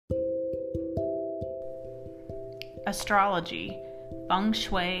astrology, feng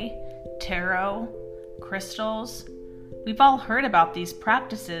shui, tarot, crystals. We've all heard about these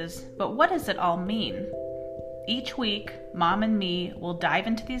practices, but what does it all mean? Each week, Mom and me will dive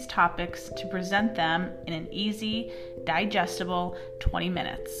into these topics to present them in an easy, digestible 20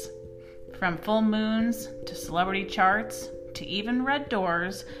 minutes. From full moons to celebrity charts to even red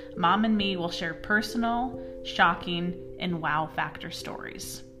doors, Mom and me will share personal, shocking, and wow factor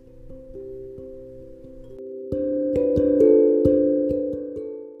stories.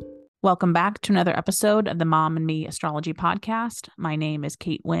 Welcome back to another episode of the Mom and Me Astrology Podcast. My name is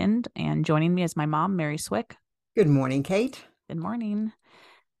Kate Wind, and joining me is my mom, Mary Swick. Good morning, Kate. Good morning.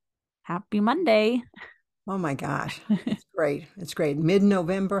 Happy Monday. Oh my gosh, it's great. It's great.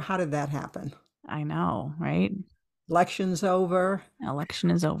 Mid-November, how did that happen? I know, right? Election's over. Election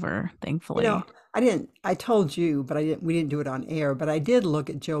is over, thankfully. I told you, but we didn't do it on air, but I did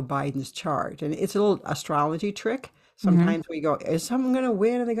look at Joe Biden's chart, and it's a little astrology trick. Sometimes we go, is someone going to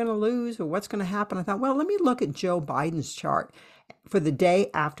win? Are they going to lose? Or what's going to happen? I thought, well, let me look at Joe Biden's chart for the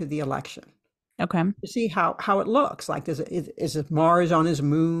day after the election. Okay. To see how it looks. Like, is it Mars on his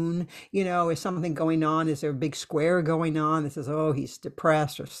moon? Is something going on? Is there a big square going on that says, oh, he's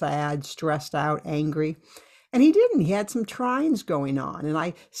depressed or sad, stressed out, angry? And he didn't. He had some trines going on. And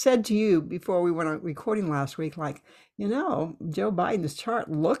I said to you before we went on recording last week, Joe Biden's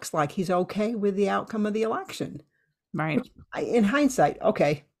chart looks like he's okay with the outcome of the election. Right. In hindsight,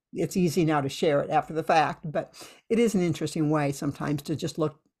 okay, it's easy now to share it after the fact, but it is an interesting way sometimes to just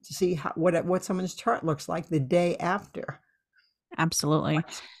look to see what someone's chart looks like the day after. Absolutely.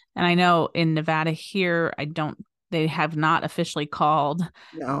 And I know in Nevada here, they have not officially called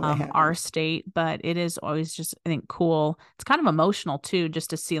our state, but it is always just, I think, cool. It's kind of emotional too,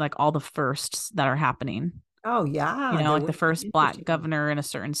 just to see like all the firsts that are happening. Oh yeah. Like the first Black governor in a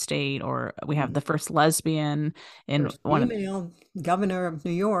certain state, or we have the first lesbian in female governor of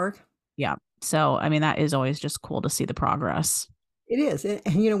New York. Yeah. So, I mean, that is always just cool to see the progress. It is.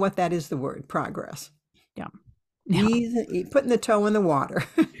 And you know what? That is the word, progress. Yeah. He's putting the toe in the water.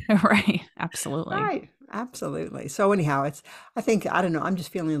 Right. Absolutely. Right. Absolutely. So anyhow, I'm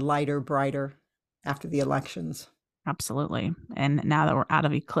just feeling lighter, brighter after the elections. Absolutely. And now that we're out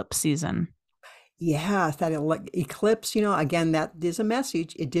of eclipse season. Yes, that eclipse, again, that is a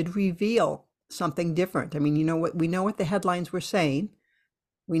message. It did reveal something different. I mean, we know what the headlines were saying.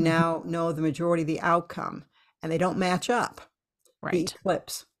 We now know the majority of the outcome, and they don't match up. Right. The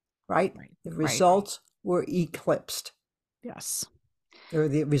eclipse, right? The results were eclipsed. Yes. Or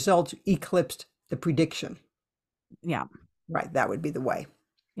the results eclipsed the prediction. Yeah. Right. That would be the way.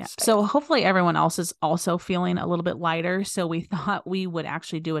 Yeah. So hopefully everyone else is also feeling a little bit lighter. So we thought we would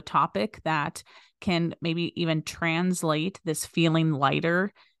actually do a topic that can maybe even translate this feeling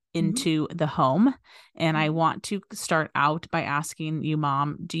lighter into the home. And I want to start out by asking you,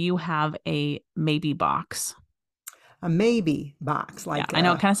 Mom, do you have a maybe box? A maybe box, I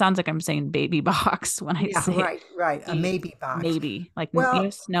know it kind of sounds like I'm saying baby box when I say right. A maybe box. Maybe, like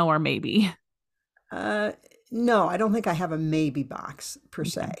yes, no, or maybe. No, I don't think I have a maybe box per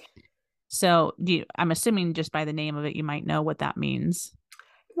se. So I'm assuming just by the name of it, you might know what that means.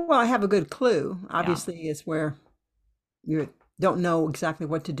 Well, I have a good clue. Obviously, it's where you don't know exactly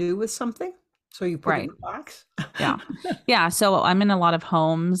what to do with something. So you put it in a box. Yeah. Yeah. So I'm in a lot of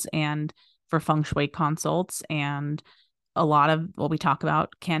homes and for feng shui consults, and a lot of what we talk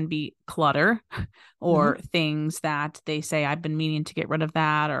about can be clutter or things that they say, I've been meaning to get rid of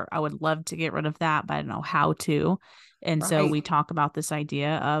that, or I would love to get rid of that, but I don't know how to. And so we talk about this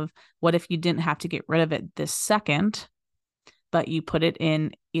idea of what if you didn't have to get rid of it this second, but you put it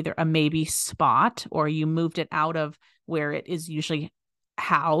in either a maybe spot, or you moved it out of where it is usually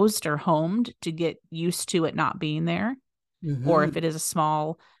housed or homed to get used to it not being there. Or if it is a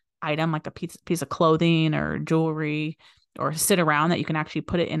small item, like a piece of clothing or jewelry, or sit around, that you can actually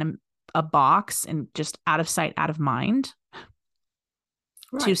put it in a box and just out of sight, out of mind.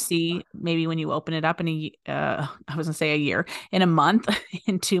 To see maybe when you open it up in I was gonna say a year, in a month,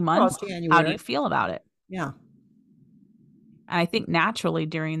 in 2 months, how do you feel about it? Yeah. And I think naturally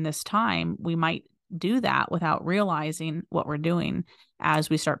during this time, we might do that without realizing what we're doing as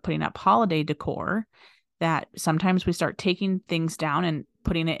we start putting up holiday decor, that sometimes we start taking things down and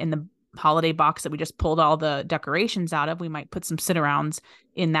putting it in the holiday box that we just pulled all the decorations out of. We might put some sit-arounds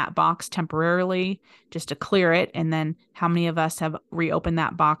in that box temporarily just to clear it. And then how many of us have reopened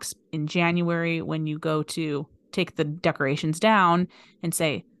that box in January when you go to take the decorations down and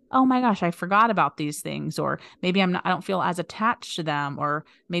say, oh my gosh, I forgot about these things, or maybe I don't feel as attached to them, or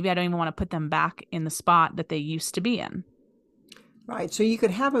maybe I don't even want to put them back in the spot that they used to be in. Right. So you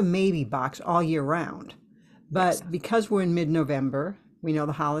could have a maybe box all year round, Yes. But because we're in mid-November, we know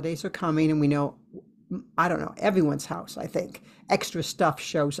the holidays are coming and we know, I don't know, everyone's house, I think, extra stuff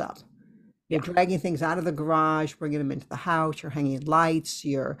shows up. You're Yeah. dragging things out of the garage, bringing them into the house, you're hanging lights,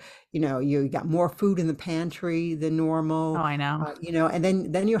 you got more food in the pantry than Oh, normal, I know. and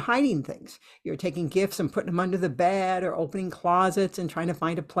then you're hiding things. You're taking gifts and putting them under the bed or opening closets and trying to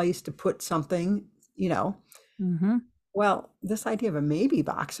find a place to put something, you know. Mm-hmm. Well, this idea of a maybe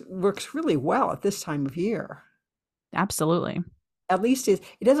box works really well at this time of year. Absolutely. At least it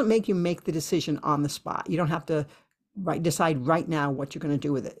doesn't make you make the decision on the spot. You don't have to decide right now what you're going to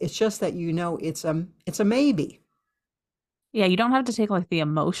do with it. It's just that it's a maybe. Yeah, you don't have to take like the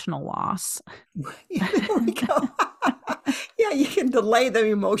emotional loss. There we go. Yeah, you can delay the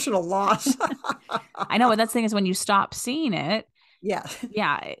emotional loss. I know, but that's the thing is when you stop seeing it, Yeah.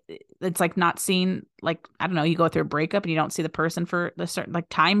 yeah, it's like not seeing, like, I don't know, you go through a breakup and you don't see the person for the certain, like,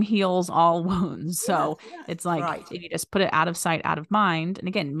 time heals all wounds. Yes, So yes. it's like Right. if you just put it out of sight, out of mind, and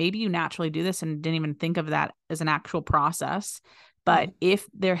again, maybe you naturally do this and didn't even think of that as an actual process. But Mhm. if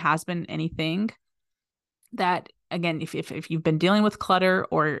there has been anything that, again, if you've been dealing with clutter,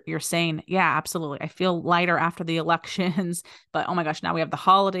 or you're saying, yeah, absolutely, I feel lighter after the elections, but oh my gosh, now we have the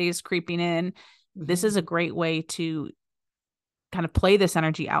holidays creeping in. This Mhm. is a great way to kind of play this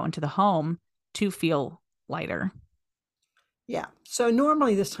energy out into the home to feel lighter. Yeah. So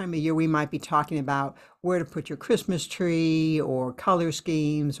normally this time of year we might be talking about where to put your Christmas tree or color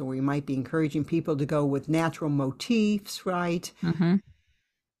schemes, or we might be encouraging people to go with natural motifs, right? Mm-hmm.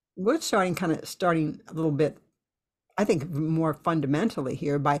 We're starting a little bit, I think, more fundamentally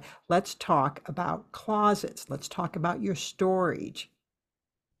here by let's talk about closets. Let's talk about your storage,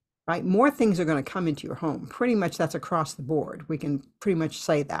 right? More things are going to come into your home. Pretty much that's across the board. We can pretty much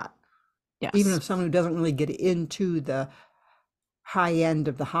say that. Even Yes. if someone who doesn't really get into the high end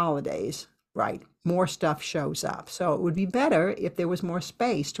of the holidays, right? More stuff shows up. So it would be better if there was more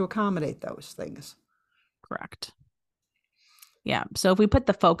space to accommodate those things. Correct. Yeah. So if we put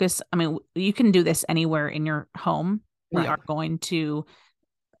the focus, I mean, you can do this anywhere in your home. We are Right. going to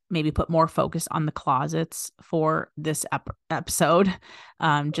maybe put more focus on the closets for this episode,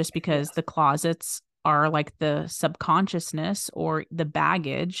 just because Yes. the closets are like the subconsciousness or the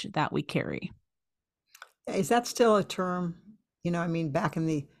baggage that we carry. Is that still a term? I mean, back in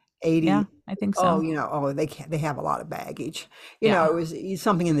the Yeah, 80s, I think oh, so. they have a lot of baggage. Yeah. It was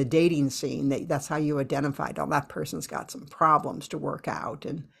something in the dating scene that's how you identified, oh, that person's got some problems to work out.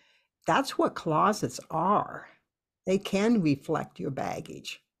 And that's what closets are. They can reflect your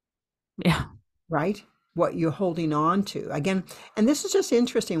baggage, Yeah. right? What you're holding on to. Again, and this is just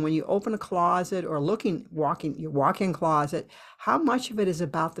interesting when you open a closet or your walk-in closet, how much of it is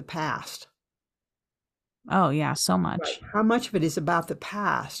about the past? Oh, yeah. So Right. much. How much of it is about the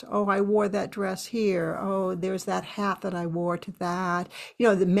past? Oh, I wore that dress here. Oh, there's that hat that I wore to that.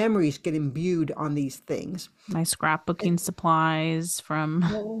 The memories get imbued on these things. My And, scrapbooking supplies from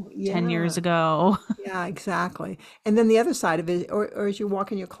oh, 10 years yeah. ago. Yeah, exactly. And then the other side of it, or as you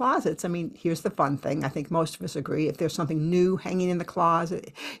walk in your closets, I mean, here's the fun thing. I think most of us agree. If there's something new hanging in the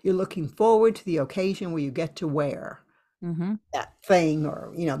closet, you're looking forward to the occasion where you get to wear Hmm. that thing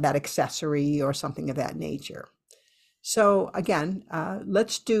or, that accessory or something of that nature. So again,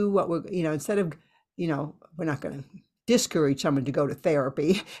 let's do what instead of, we're not going to discourage someone to go to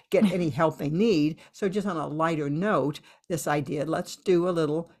therapy, get any help they need. So just on a lighter note, this idea, let's do a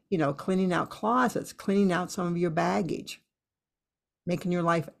little, cleaning out closets, cleaning out some of your baggage, making your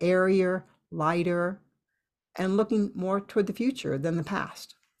life airier, lighter, and looking more toward the future than the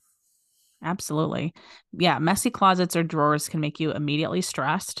past. Absolutely. Yeah. Messy closets or drawers can make you immediately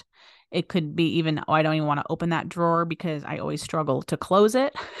stressed. It could be even, oh, I don't even want to open that drawer because I always struggle to close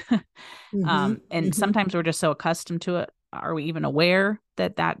it. Hmm. And Hmm. sometimes we're just so accustomed to it. Are we even aware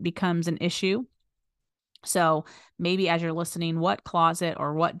that that becomes an issue? So maybe as you're listening, what closet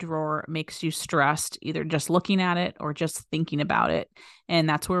or what drawer makes you stressed, either just looking at it or just thinking about it? And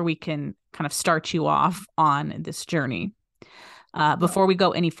that's where we can kind of start you off on this journey. Right. Before we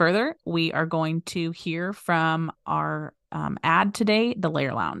go any further, we are going to hear from our ad today, the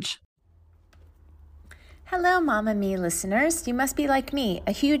Layer Lounge. Hello, Mama Me listeners. You must be like me,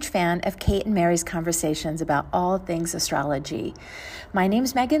 a huge fan of Kate and Mary's conversations about all things astrology. My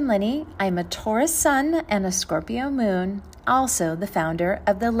name's Megan Linney. I'm a Taurus sun and a Scorpio moon, also the founder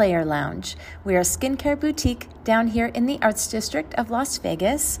of the Layer Lounge. We're a skincare boutique down here in the Arts District of Las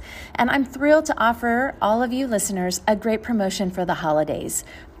Vegas, and I'm thrilled to offer all of you listeners a great promotion for the holidays.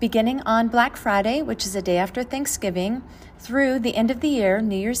 Beginning on Black Friday, which is a day after Thanksgiving, through the end of the year,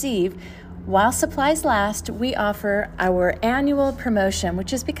 New Year's Eve, while supplies last, we offer our annual promotion,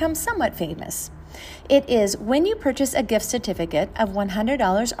 which has become somewhat famous. It is when you purchase a gift certificate of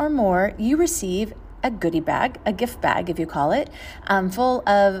 $100 or more, you receive a goodie bag, a gift bag, if you call it, full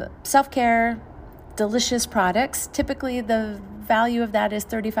of self-care, delicious products. Typically, the value of that is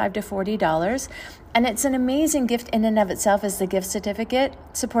 $35 to $40. And it's an amazing gift in and of itself as the gift certificate,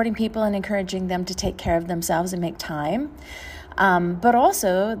 supporting people and encouraging them to take care of themselves and make time. But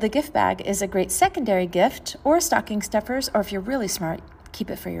also, the gift bag is a great secondary gift or stocking stuffers, or if you're really smart,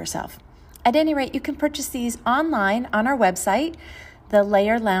 keep it for yourself. At any rate, you can purchase these online on our website,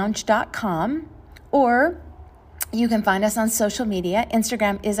 thelayerlounge.com, or you can find us on social media.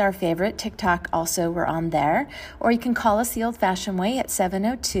 Instagram is our favorite. TikTok also, we're on there. Or you can call us the old-fashioned way at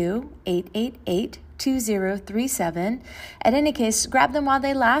 702-888-2037. At any case, grab them while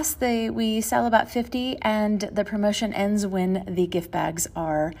they last. We sell about 50, and the promotion ends when the gift bags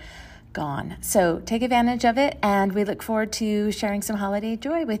are gone. So take advantage of it, and we look forward to sharing some holiday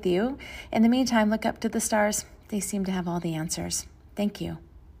joy with you. In the meantime, look up to the stars. They seem to have all the answers. Thank you.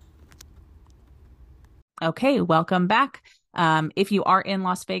 Okay, welcome back. If you are in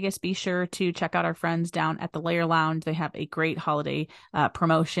Las Vegas, be sure to check out our friends down at the Layer Lounge. They have a great holiday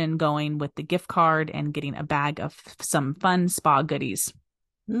promotion going with the gift card and getting a bag of some fun spa goodies.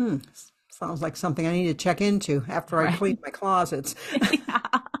 Sounds like something I need to check into after I clean my closets. Yeah.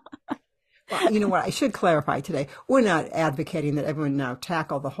 Well, you know what? I should clarify today. We're not advocating that everyone now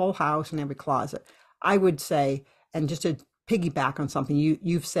tackle the whole house and every closet. I would say, and just to piggyback on something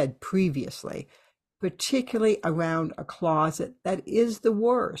you've said previously, particularly around a closet that is the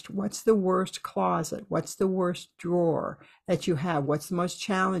worst. What's the worst closet? What's the worst drawer that you have? What's the most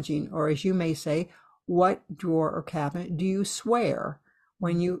challenging? Or as you may say, what drawer or cabinet do you swear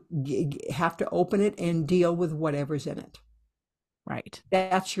when you have to open it and deal with whatever's in it? Right.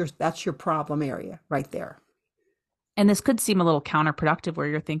 That's your problem area right there. And this could seem a little counterproductive where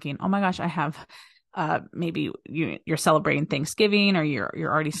you're thinking, oh my gosh, I have maybe you're celebrating Thanksgiving, or you're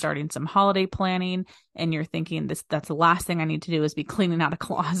already starting some holiday planning, and you're thinking that's the last thing I need to do is be cleaning out a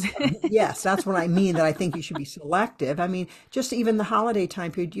closet. Yes, that's what I mean, that I think you should be selective. I mean, just even the holiday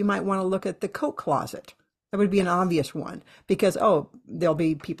time period, you might want to look at the coat closet. That would be an obvious one, because, there'll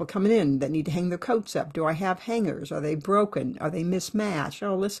be people coming in that need to hang their coats up. Do I have hangers? Are they broken? Are they mismatched?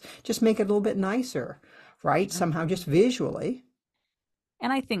 Let's just make it a little bit nicer, right? Somehow just visually.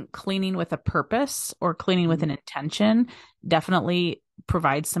 And I think cleaning with a purpose or cleaning with an intention definitely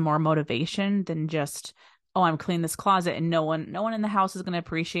provides some more motivation than just, I'm cleaning this closet and no one in the house is going to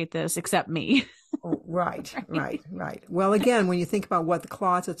appreciate this except me. Right. Well, again, when you think about what the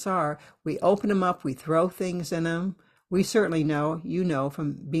closets are, we open them up, we throw things in them. We certainly know,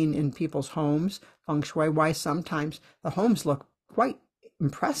 from being in people's homes, feng shui, why sometimes the homes look quite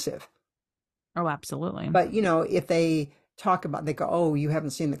impressive. Oh, absolutely. But, if they talk about, they go, you haven't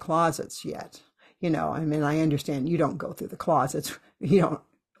seen the closets yet. I understand you don't go through the closets. You don't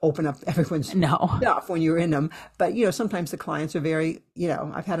open up everyone's stuff when you're in them. But, sometimes the clients are very,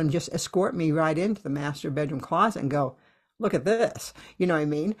 I've had them just escort me right into the master bedroom closet and go, look at this. You know what I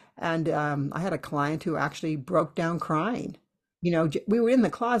mean? And I had a client who actually broke down crying. We were in the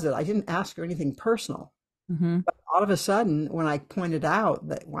closet. I didn't ask her anything personal. Mm-hmm. But all of a sudden, when I pointed out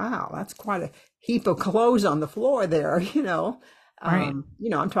that, wow, that's quite a heap of clothes on the floor there, Right.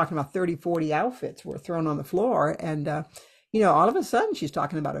 I'm talking about 30, 40 outfits were thrown on the floor. And, all of a sudden she's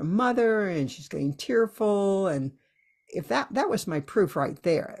talking about her mother and she's getting tearful. And if that was my proof right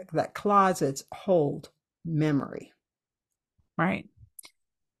there, that closets hold memory. Right.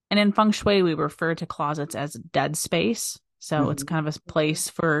 And in feng shui, we refer to closets as dead space. So it's kind of a place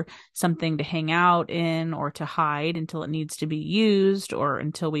for something to hang out in or to hide until it needs to be used or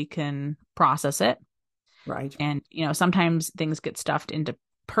until we can process it. Right. And, sometimes things get stuffed into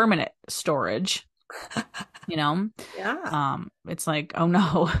permanent storage, Yeah. It's like, oh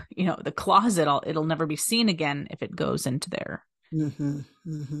no, the closet, it'll never be seen again if it goes into there. Mm-hmm.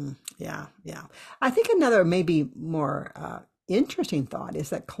 Mm-hmm. Yeah. I think another maybe more interesting thought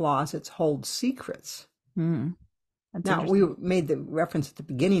is that closets hold secrets. Now, we made the reference at the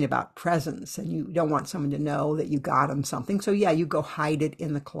beginning about presents, and you don't want someone to know that you got them something. So, you go hide it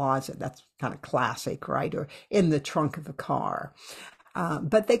in the closet. That's kind of classic, right? Or in the trunk of the car.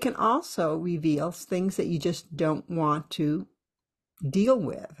 But they can also reveal things that you just don't want to deal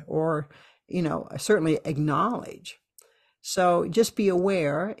with or, certainly acknowledge. So just be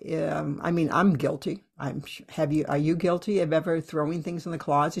aware. I'm guilty. Are you guilty of ever throwing things in the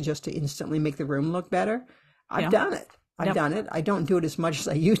closet just to instantly make the room look better? I've done it. Done it. I don't do it as much as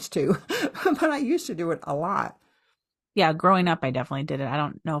I used to, but I used to do it a lot. Yeah, growing up, I definitely did it. I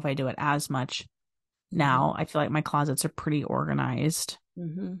don't know if I do it as much now. I feel like my closets are pretty organized.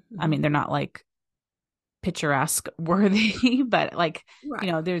 I mean, they're not like picturesque worthy, but like,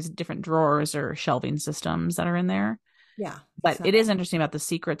 Right. there's different drawers or shelving systems that are in there. Yeah. But So, it is interesting about the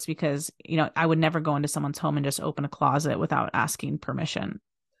secrets because, I would never go into someone's home and just open a closet without asking permission.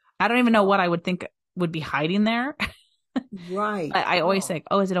 I don't even know what I would think would be hiding there. right. I always Oh, say,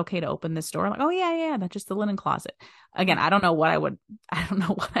 "Oh, is it okay to open this door?" I'm like, "Oh yeah, yeah, that's just the linen closet." Again, right. I don't know what I don't know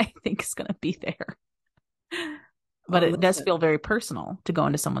what I think is going to be there, but Oh, it does listen. feel very personal to go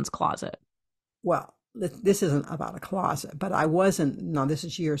into someone's closet. Well, this isn't about a closet, but I wasn't, no, this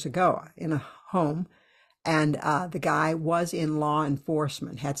is years ago in a home. And the guy was in law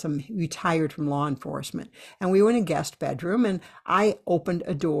enforcement, had some retired from law enforcement. And we were in a guest bedroom, and I opened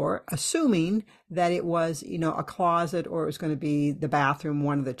a door, assuming that it was, a closet or it was going to be the bathroom,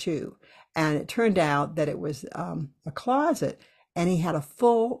 one of the two. And it turned out that it was a closet. And he had a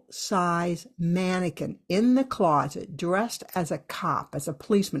full size mannequin in the closet, dressed as a cop, as a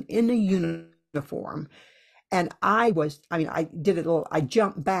policeman in a uniform. And I did it a little, I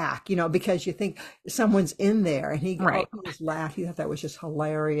jumped back, because you think someone's in there, and Right. he just laughed. He thought that was just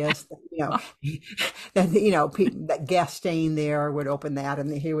hilarious. That, that guest staying there would open that,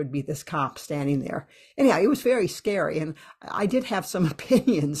 and here would be this cop standing there. Anyhow, it was very scary. And I did have some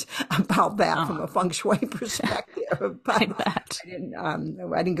opinions about that from Oh, a feng shui perspective, I but bet.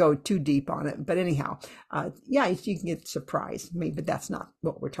 I didn't go too deep on it. But anyhow, yeah, you can get surprised. Maybe, but that's not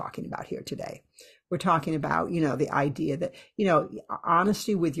what we're talking about here today. We're talking about, the idea that,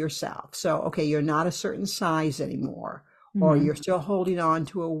 honesty with yourself. So, okay, you're not a certain size anymore, or Hmm. you're still holding on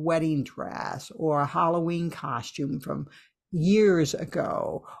to a wedding dress or a Halloween costume from years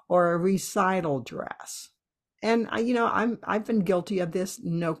ago or a recital dress. And I've been guilty of this,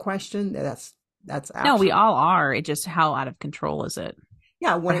 no question. That's No, we absolutely, all are. It just how out of control is it?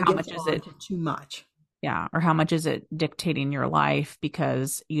 yeah, Or when it how gets much is on it? to too much. Yeah. Or how much is it dictating your life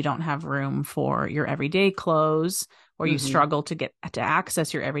because you don't have room for your everyday clothes or you Hmm. struggle to get to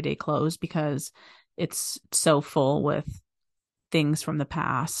access your everyday clothes because it's so full with things from the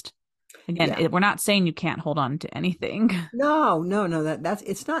past. Again, Yeah. we're not saying you can't hold on to anything. No, no, no, that's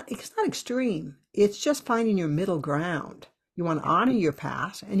it's not extreme. It's just finding your middle ground. You want to Yeah. honor your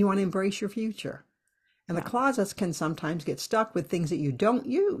past and you want to embrace your future. And the Yeah. closets can sometimes get stuck with things that you don't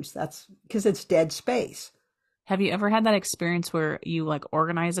use. That's because it's dead space. Have you ever had that experience where you like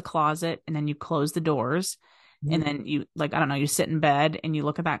organize a closet and then you close the doors and Mhm. then you like, I don't know, you sit in bed and you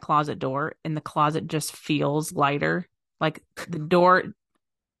look at that closet door and the closet just feels lighter? Like the door,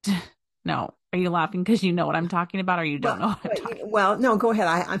 no. Are you laughing because you know what I'm talking about or you don't Well, know what I'm talking well, no, go ahead.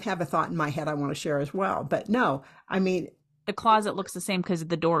 I have a thought in my head I want to share as well. But no, I mean, the closet looks the same because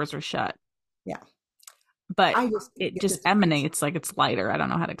the doors are shut, yeah, but I just it get just this. emanates like it's lighter. I don't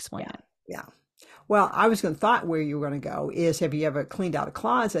know how to explain Yeah, it. yeah. Well, I was going to thought where you were going to go is have you ever cleaned out a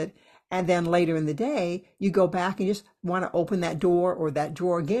closet and then later in the day you go back and just want to open that door or that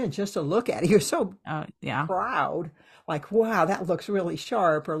drawer again just to look at it. You're so Oh, yeah. proud, like, wow, that looks really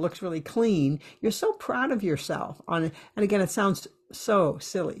sharp or looks really clean. You're so proud of yourself on it. And again, it sounds so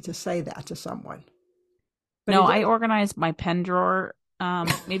silly to say that to someone, but No, it I does. organized my pen drawer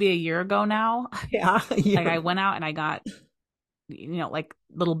maybe a year ago now. Yeah, Like you're I went out and I got like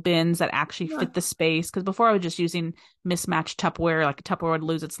little bins that actually yeah, fit the space. Because before I was just using mismatched Tupperware, like Tupperware would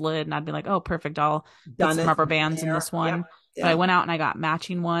lose its lid, and I'd be like, "Oh, perfect! I'll put done some it rubber bands in there. this Yep, one." But I yeah. went out and I got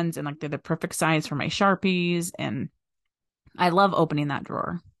matching ones, and like they're the perfect size for my Sharpies, and I love opening that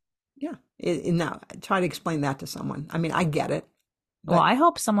drawer. Yeah. Now, try to explain that to someone. I mean, I get it, Well, but I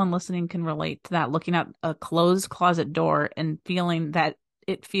hope someone listening can relate to that, looking at a closed closet door and feeling that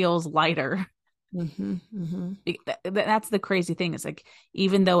it feels lighter. hmm, hmm. That's the crazy thing. Is like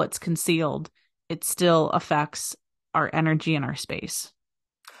even though it's concealed, it still affects our energy and our space.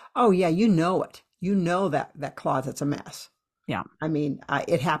 Oh yeah, you know it. You know that that closet's a mess. Yeah. I mean,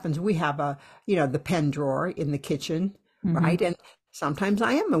 it happens. We have the pen drawer in the kitchen, Hmm. right? And sometimes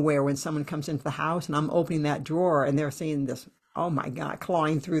I am aware when someone comes into the house and I'm opening that drawer and they're seeing this, oh my God,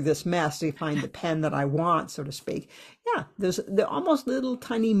 clawing through this mess to find the pen that I want, so to speak. Yeah, there's the almost little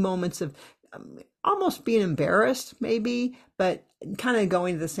tiny moments of almost being embarrassed, maybe, but kind of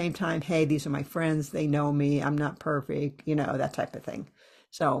going at the same time, hey, these are my friends. They know me. I'm not perfect, that type of thing.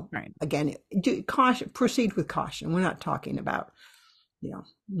 So Right. again, caution, proceed with caution. We're not talking about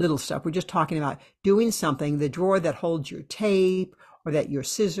little stuff. We're just talking about doing something, the drawer that holds your tape or that your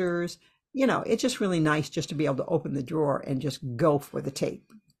scissors, it's just really nice just to be able to open the drawer and just go for the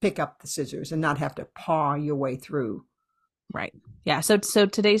tape, pick up the scissors and not have to paw your way through. Right. Yeah. So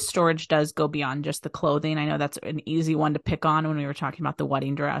today's storage does go beyond just the clothing. I know that's an easy one to pick on when we were talking about the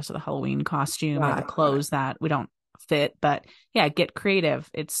wedding dress or the Halloween costume or the Right, right. clothes that we don't fit. But yeah, get creative.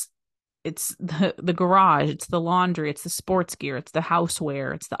 It's it's the garage, it's the laundry, it's the sports gear, it's the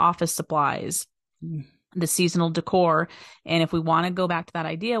houseware, it's the office supplies, the seasonal decor. And if we want to go back to that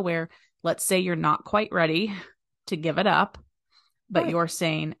idea where, let's say you're not quite ready to give it up, but you're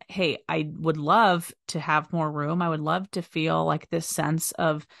saying, hey, I would love to have more room. I would love to feel like this sense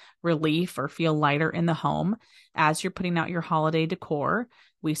of relief or feel lighter in the home. As you're putting out your holiday decor,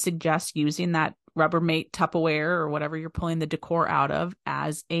 we suggest using that Rubbermaid Tupperware or whatever you're pulling the decor out of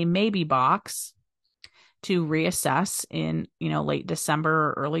as a maybe box to reassess in, late December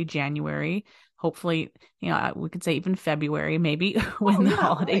or early January. Hopefully, we could say even February, maybe when the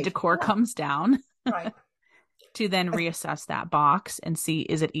holiday decor comes down. Right. To then reassess that box and see,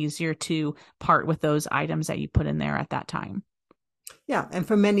 is it easier to part with those items that you put in there at that time? Yeah. And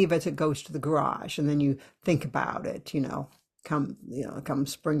for many of us, it goes to the garage, and then you think about it, come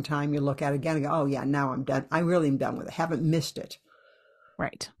springtime, you look at it again and go, oh yeah, now I'm done. I really am done with it. Haven't missed it.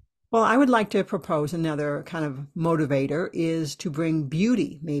 Right. Well, I would like to propose another kind of motivator is to bring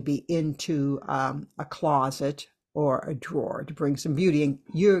beauty maybe into a closet or a drawer, to bring some beauty. And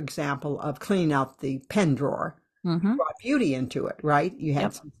your example of cleaning out the pen drawer brought beauty into it, right? You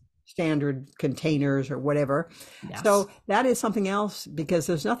had some standard containers or whatever. Yes. So that is something else, because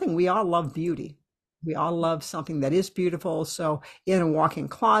we all love beauty. We all love something that is beautiful. So in a walk-in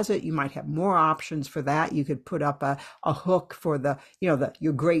closet, you might have more options for that. You could put up a hook for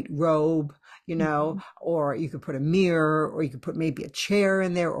your great robe, or you could put a mirror, or you could put maybe a chair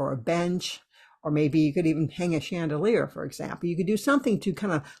in there or a bench. Or maybe you could even hang a chandelier, for example. You could do something to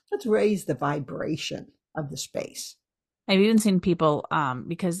kind of, let's raise the vibration of the space. I've even seen people,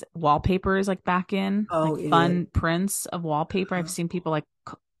 because wallpaper is like back in, fun prints of wallpaper. I've seen people like,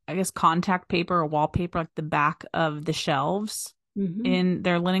 I guess, contact paper or wallpaper, like the back of the shelves in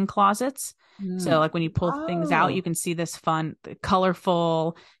their linen closets. So like when you pull things out, you can see this fun,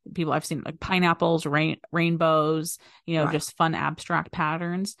 colorful people. I've seen like pineapples, rainbows, just fun abstract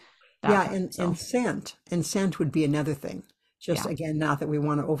patterns. And scent would be another thing. Just again, not that we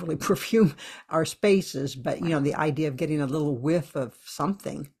want to overly perfume our spaces, but the idea of getting a little whiff of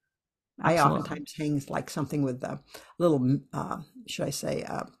something. Absolutely. I oftentimes hang like something with a little, should I say,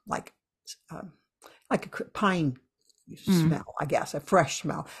 like a pine smell, I guess, a fresh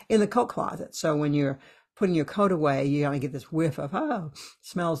smell in the coat closet. So when you're putting your coat away, you only get this whiff of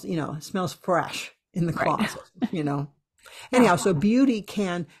smells fresh in the closet. Anyhow, so beauty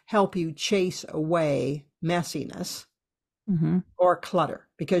can help you chase away messiness or clutter,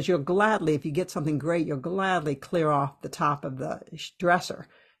 because if you get something great, you'll gladly clear off the top of the dresser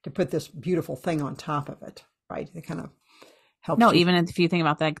to put this beautiful thing on top of it, right? It kind of helps. No, even if you think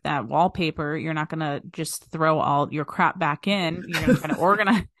about that wallpaper, you're not going to just throw all your crap back in. You're going to try to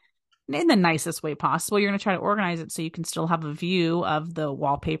organize in the nicest way possible. You're going to try to organize it so you can still have a view of the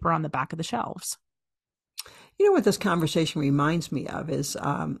wallpaper on the back of the shelves. You know what this conversation reminds me of is,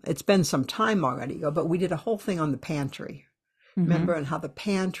 it's been some time already ago, but we did a whole thing on the pantry. Remember, and how the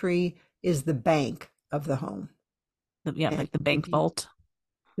pantry is the bank of the home. Like the bank vault.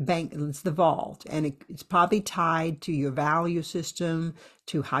 The bank, it's the vault, and it's probably tied to your value system,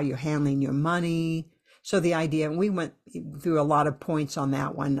 to how you're handling your money. So the idea, and we went through a lot of points on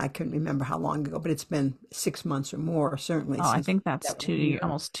that one. I couldn't remember how long ago, but it's been 6 months or more, certainly. Oh, I think that's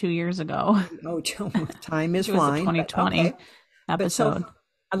almost 2 years ago. Oh, time is it was flying. The 2020 episode. So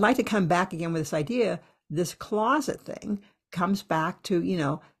I'd like to come back again with this idea. This closet thing comes back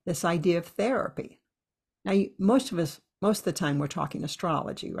to, this idea of therapy. Now, most of the time we're talking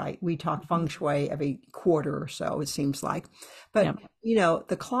astrology, right? We talk feng shui every quarter or so, it seems like. But,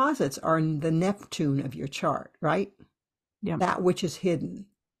 the closets are the Neptune of your chart, right? Yeah. That which is hidden.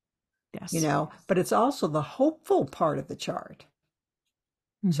 Yes. But it's also the hopeful part of the chart.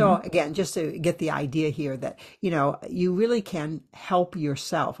 So again, just to get the idea here that, you really can help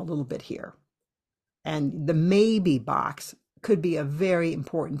yourself a little bit here. And the maybe box could be a very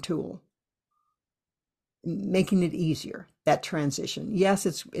important tool, making it easier, that transition. Yes,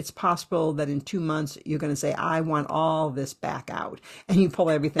 it's possible that in 2 months you're going to say, I want all this back out, and you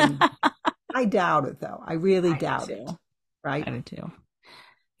pull everything. I doubt it, though. I really doubt it. Right? I do too.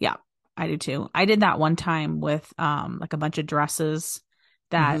 Yeah, I do too. I did that one time with like a bunch of dresses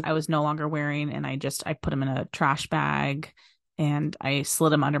that I was no longer wearing, and I put them in a trash bag and I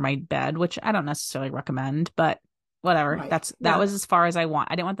slid them under my bed, which I don't necessarily recommend, but whatever. Right. That was as far as I want.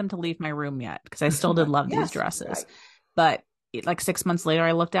 I didn't want them to leave my room yet, because I still did love these dresses. Right. But like 6 months later,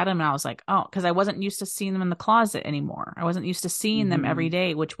 I looked at them and I was like, oh, because I wasn't used to seeing them in the closet anymore. I wasn't used to seeing them every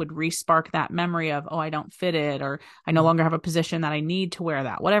day, which would re-spark that memory of, oh, I don't fit it, or I no longer have a position that I need to wear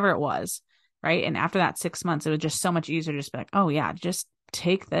that, whatever it was. Right. And after that 6 months, it was just so much easier to just be like, oh yeah, just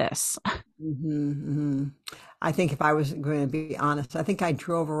take this. Hmm. I think if I was going to be honest, I think I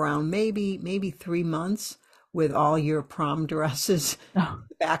drove around maybe 3 months with all your prom dresses Oh,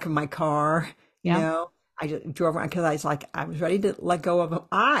 back of my car. You yeah. know, I just drove around because I was like, I was ready to let go of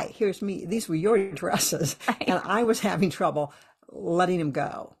them. Here's me. These were your dresses, and Right. I was having trouble letting them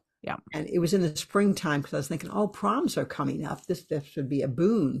go. Yeah. And it was in the springtime because I was thinking, oh, proms are coming up. This should be a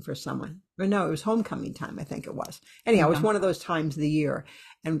boon for someone. Or no, it was homecoming time, I think it was. Anyhow, it was Yeah. one of those times of the year.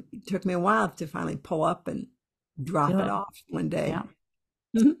 And it took me a while to finally pull up and drop Do it it. off one day. Yeah.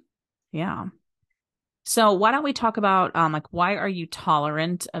 Mhm. Yeah. So why don't we talk about like why are you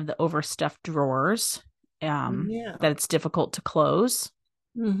tolerant of the overstuffed drawers? Yeah. That it's difficult to close.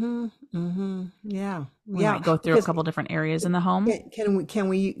 Yeah. We Yeah. might go through a Because couple different areas in the home. can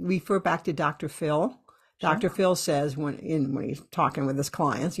we refer back to Dr. Phil? Sure. Dr. Phil says when he's talking with his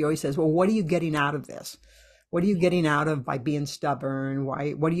clients, he always says, "Well, what are you getting out of this? What are you getting out of by being stubborn? What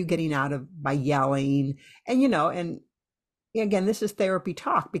are you getting out of by yelling?" And and again, this is therapy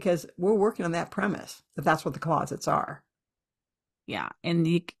talk because we're working on that premise that that's what the closets are. Yeah. And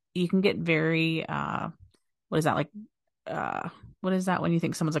you can get very what is that like uh what is that when you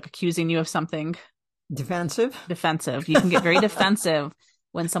think someone's like accusing you of something Defensive? defensive? You can get very defensive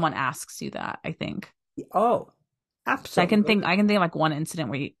when someone asks you that, I think. Oh, So I absolutely. can think of like one incident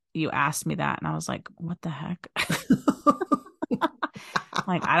where you asked me that and I was like, what the heck?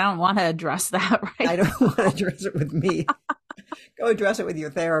 Like, I don't want to address that right I now. don't want to address it with me. Go address it with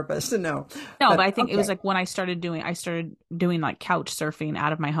your therapist. No, No, but but I think it was okay. like when I started doing like couch surfing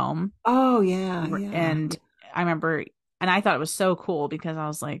out of my home. Oh, yeah, yeah. And I remember, and I thought it was so cool because I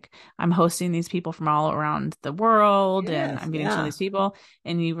was like, I'm hosting these people from all around the world and Yes, I'm getting to know yeah. these people.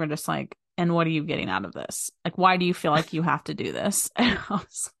 And you were just like, and what are you getting out of this? Like, why do you feel like you have to do this? And I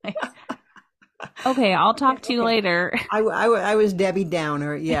was like, okay, I'll Okay, talk to you okay. later. I was Debbie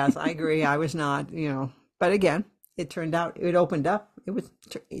Downer. Yes, I agree. I was not, but again, it opened up.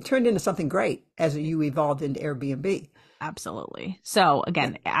 It turned into something great as you evolved into Airbnb. Absolutely. So Yeah.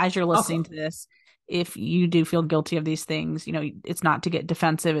 again, as you're Okay. listening to this, if you do feel guilty of these things, it's not to get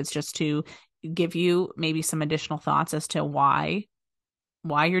defensive. It's just to give you maybe some additional thoughts as to why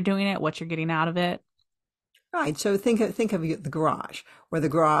you're doing it, what you're getting out of it. Right. So think of the garage, where the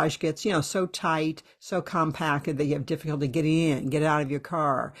garage gets, so tight, so compacted that you have difficulty getting in, get out of your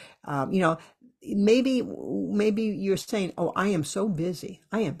car. Maybe you're saying, "Oh, I am so busy.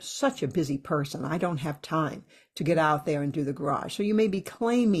 I am such a busy person. I don't have time to get out there and do the garage." So you may be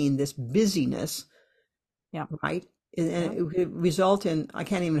claiming this busyness, Yeah. right? And Yeah. it would result in I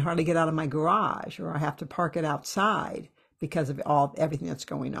can't even hardly get out of my garage, or I have to park it outside because of everything that's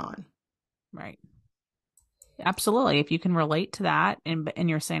going on. Right. Absolutely. If you can relate to that and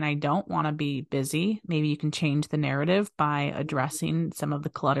you're saying I don't want to be busy, maybe you can change the narrative by addressing some of the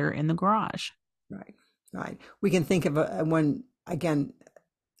clutter in the garage. Right, right. We can think of when again,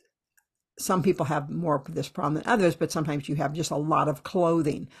 some people have more of this problem than others, but sometimes you have just a lot of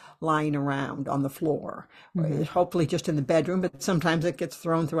clothing lying around on the floor, or Hmm. hopefully just in the bedroom, but sometimes it gets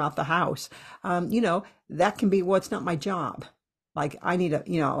thrown throughout the house. That can be, well, it's not my job. Like I need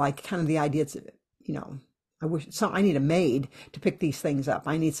like kind of the idea it's, you know, I need a maid to pick these things up.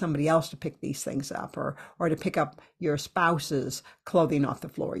 I need somebody else to pick these things up, or to pick up your spouse's clothing off the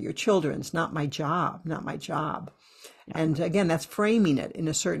floor, your children's. Not my job, not my job. Yeah. And again, that's framing it in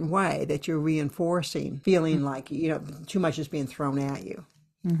a certain way that you're reinforcing, feeling like, too much is being thrown at you.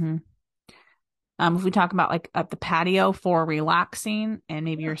 Mm-hmm. If we talk about like at the patio for relaxing and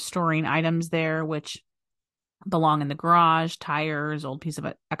maybe Yeah. you're storing items there, which belong in the garage, tires, old piece of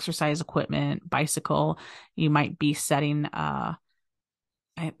exercise equipment, bicycle, you might be setting,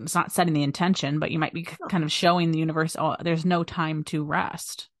 it's not setting the intention, but you might be Oh, kind of showing the universe, oh, there's no time to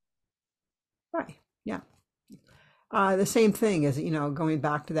rest. right. Yeah. The same thing as, going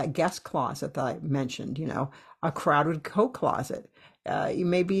back to that guest closet that I mentioned, a crowded coat closet. You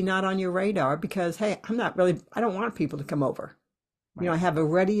may be not on your radar because, hey, I don't want people to come over. I Right. have a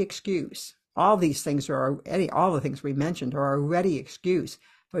ready excuse. All the things we mentioned are a ready excuse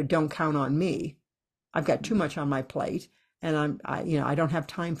for don't count on me. I've got too much on my plate and I don't have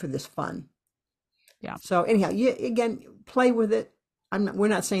time for this fun. Yeah. So anyhow, you again play with it. We're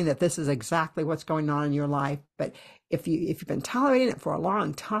not saying that this is exactly what's going on in your life, but if you've been tolerating it for a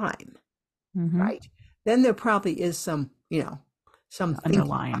long time, Mm-hmm. right, then there probably is some thinking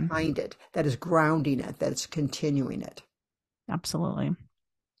Underlying. behind it that is grounding it, that's continuing it. Absolutely.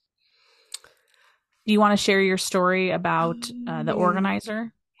 Do you want to share your story about the Yeah.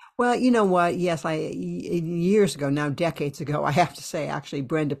 organizer? Well, you know what? Yes, years ago, now decades ago, I have to say, actually,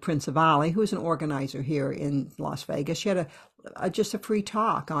 Brenda Principali, who's an organizer here in Las Vegas, she had just a free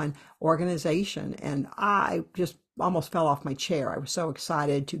talk on organization. And I just almost fell off my chair. I was so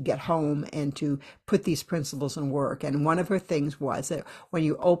excited to get home and to put these principles in work. And one of her things was that when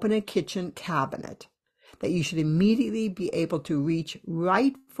you open a kitchen cabinet, that you should immediately be able to reach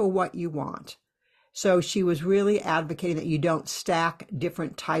right for what you want. So she was really advocating that you don't stack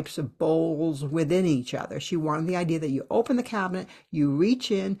different types of bowls within each other. She wanted the idea that you open the cabinet, you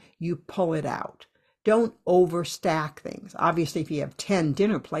reach in, you pull it out. Don't overstack things. Obviously, if you have 10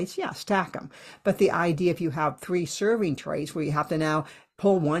 dinner plates, yeah, stack them. But the idea, if you have 3 serving trays where you have to now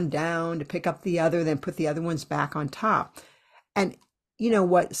pull one down to pick up the other, then put the other ones back on top. And you know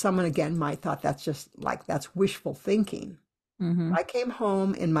what? Someone again might thought that's just like, that's wishful thinking. Mm-hmm. I came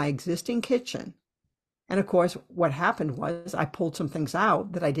home in my existing kitchen. And of course, what happened was I pulled some things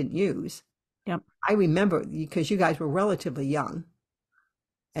out that I didn't use. Yep. I remember because you guys were relatively young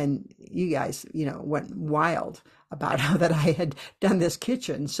and you guys, went wild about how that I had done this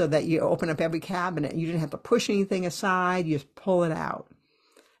kitchen so that you open up every cabinet and you didn't have to push anything aside. You just pull it out.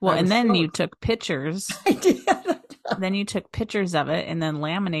 Well, and then you took pictures. I did. Then you took pictures of it and then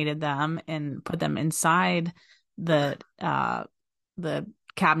laminated them and put them inside the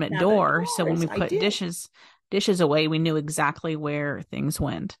cabinet door. So when we put dishes away, we knew exactly where things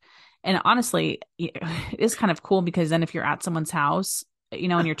went. And honestly, it is kind of cool because then if you're at someone's house,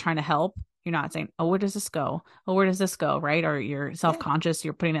 and you're trying to help, you're not saying, oh, where does this go? Oh, where does this go? Right. Or you're self-conscious,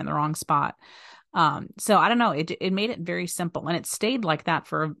 you're putting it in the wrong spot. So I don't know. It made it very simple and it stayed like that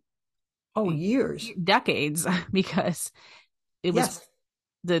for years, decades, because it was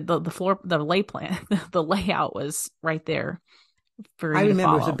the floor, the lay plan, the layout was right there. I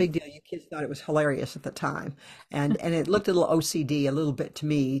remember it was a big deal. You kids thought it was hilarious at the time. And it looked a little OCD a little bit to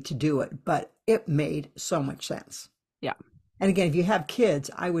me to do it, but it made so much sense. Yeah. And again, if you have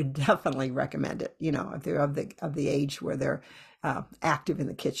kids, I would definitely recommend it, if they're of the age where they're active in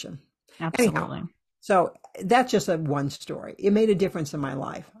the kitchen. Absolutely. Anyhow, so that's just one story. It made a difference in my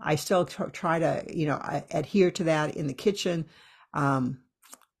life. I still try to, adhere to that in the kitchen.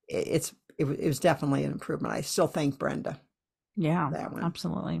 It was definitely an improvement. I still thank Brenda. Yeah,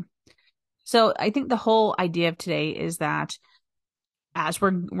 absolutely. So I think the whole idea of today is that as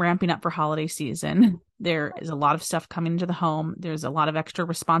we're ramping up for holiday season, there is a lot of stuff coming into the home. There's a lot of extra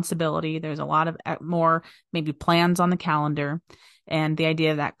responsibility. There's a lot of more maybe plans on the calendar. And the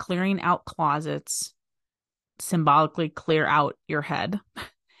idea that clearing out closets symbolically clear out your head.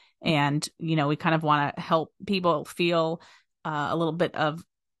 And, we kind of want to help people feel a little bit of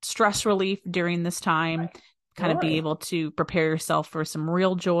stress relief during this time, kind of be able to prepare yourself for some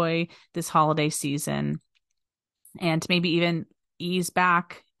real joy this holiday season, and to maybe even ease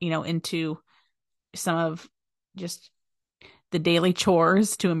back, into some of just the daily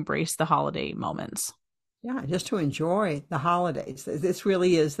chores to embrace the holiday moments. Yeah, just to enjoy the holidays. This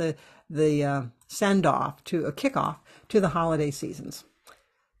really is the send off to a kickoff to the holiday seasons.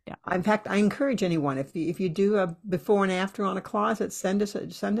 Yeah. In fact, I encourage anyone, if you do a before and after on a closet, send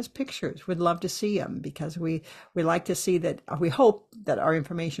us pictures. We'd love to see them because we like to see that. We hope that our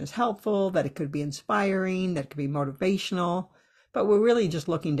information is helpful, that it could be inspiring, that it could be motivational, but we're really just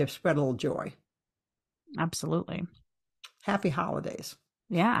looking to spread a little joy. Absolutely. Happy holidays.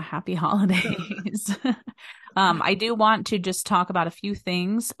 Yeah, happy holidays. I do want to just talk about a few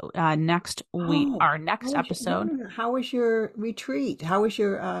things next week, our next episode. How was your retreat? How was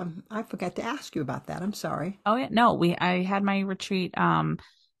your, I forgot to ask you about that. I'm sorry. Oh, yeah. No, I had my retreat.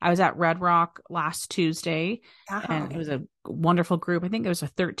 I was at Red Rock last Tuesday, and it was a wonderful group. I think it was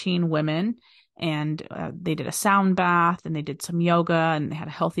 13 women, and they did a sound bath, and they did some yoga, and they had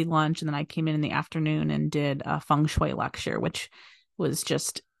a healthy lunch. And then I came in the afternoon and did a feng shui lecture, which was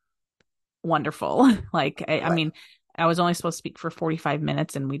just wonderful. I mean, I was only supposed to speak for 45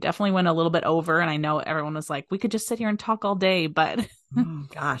 minutes and we definitely went a little bit over. And I know everyone was like, we could just sit here and talk all day, but oh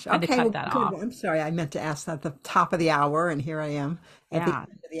gosh, I had to cut that off. I'm sorry. I meant to ask that at the top of the hour and here I am at the end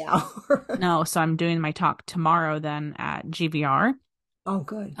of the hour. No, so I'm doing my talk tomorrow then at GVR. Oh,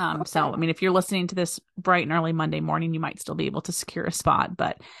 good. So, I mean, if you're listening to this bright and early Monday morning, you might still be able to secure a spot,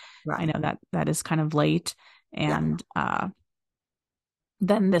 but I know that is kind of late. And,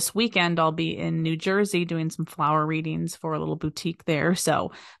 then this weekend, I'll be in New Jersey doing some flower readings for a little boutique there.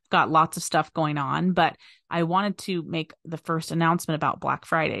 So I've got lots of stuff going on, but I wanted to make the first announcement about Black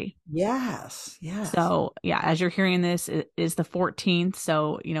Friday. Yes. So as you're hearing this, it is the 14th.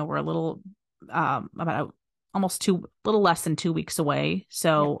 So, we're a little, about little less than 2 weeks away.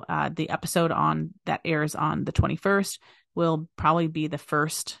 So the episode that airs on the 21st will probably be the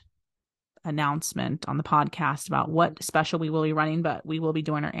first announcement on the podcast about what special we will be running, but we will be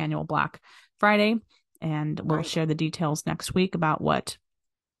doing our annual Black Friday. And we'll Right. share the details next week about what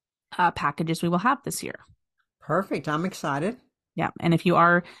packages we will have this year. Perfect. I'm excited. Yeah. And if you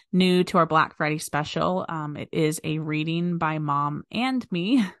are new to our Black Friday special, it is a reading by Mom and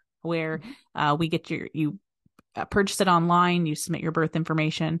me where we get you purchase it online, you submit your birth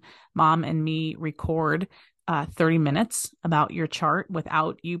information, Mom and me record 30 minutes about your chart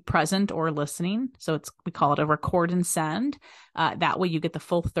without you present or listening. So we call it a record and send. That way you get the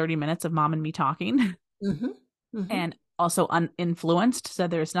full 30 minutes of Mom and me talking. Mm-hmm. Mm-hmm. And also uninfluenced. So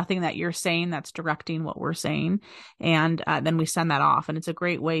there's nothing that you're saying that's directing what we're saying. And then we send that off. And it's a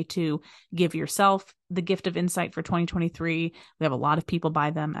great way to give yourself the gift of insight for 2023. We have a lot of people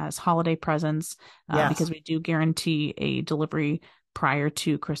buy them as holiday presents because we do guarantee a delivery prior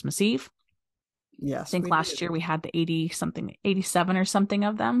to Christmas Eve. Yes. I think last year we had the 87 or something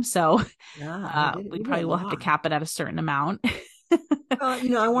of them. So we probably will have to cap it at a certain amount.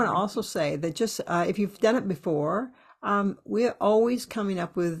 I want to also say that just if you've done it before, we're always coming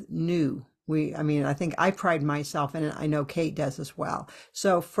up with new. I think I pride myself in it. I know Kate does as well.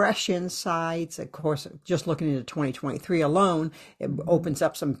 So fresh insights, of course, just looking into 2023 alone, it opens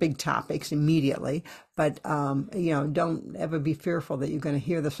up some big topics immediately. But, don't ever be fearful that you're going to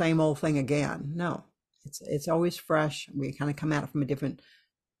hear the same old thing again. No, it's always fresh. We kind of come at it from a different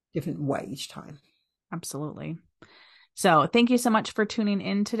way each time. Absolutely. So thank you so much for tuning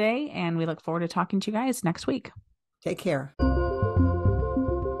in today, and we look forward to talking to you guys next week. Take care.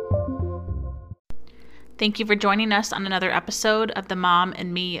 Thank you for joining us on another episode of the Mom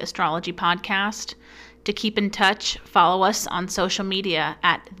and Me Astrology Podcast. To keep in touch, follow us on social media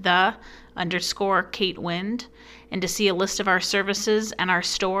at _Kate Wind. And to see a list of our services and our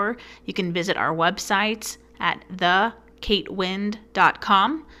store, you can visit our websites at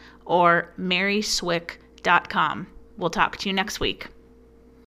thecatewind.com or maryswick.com. We'll talk to you next week.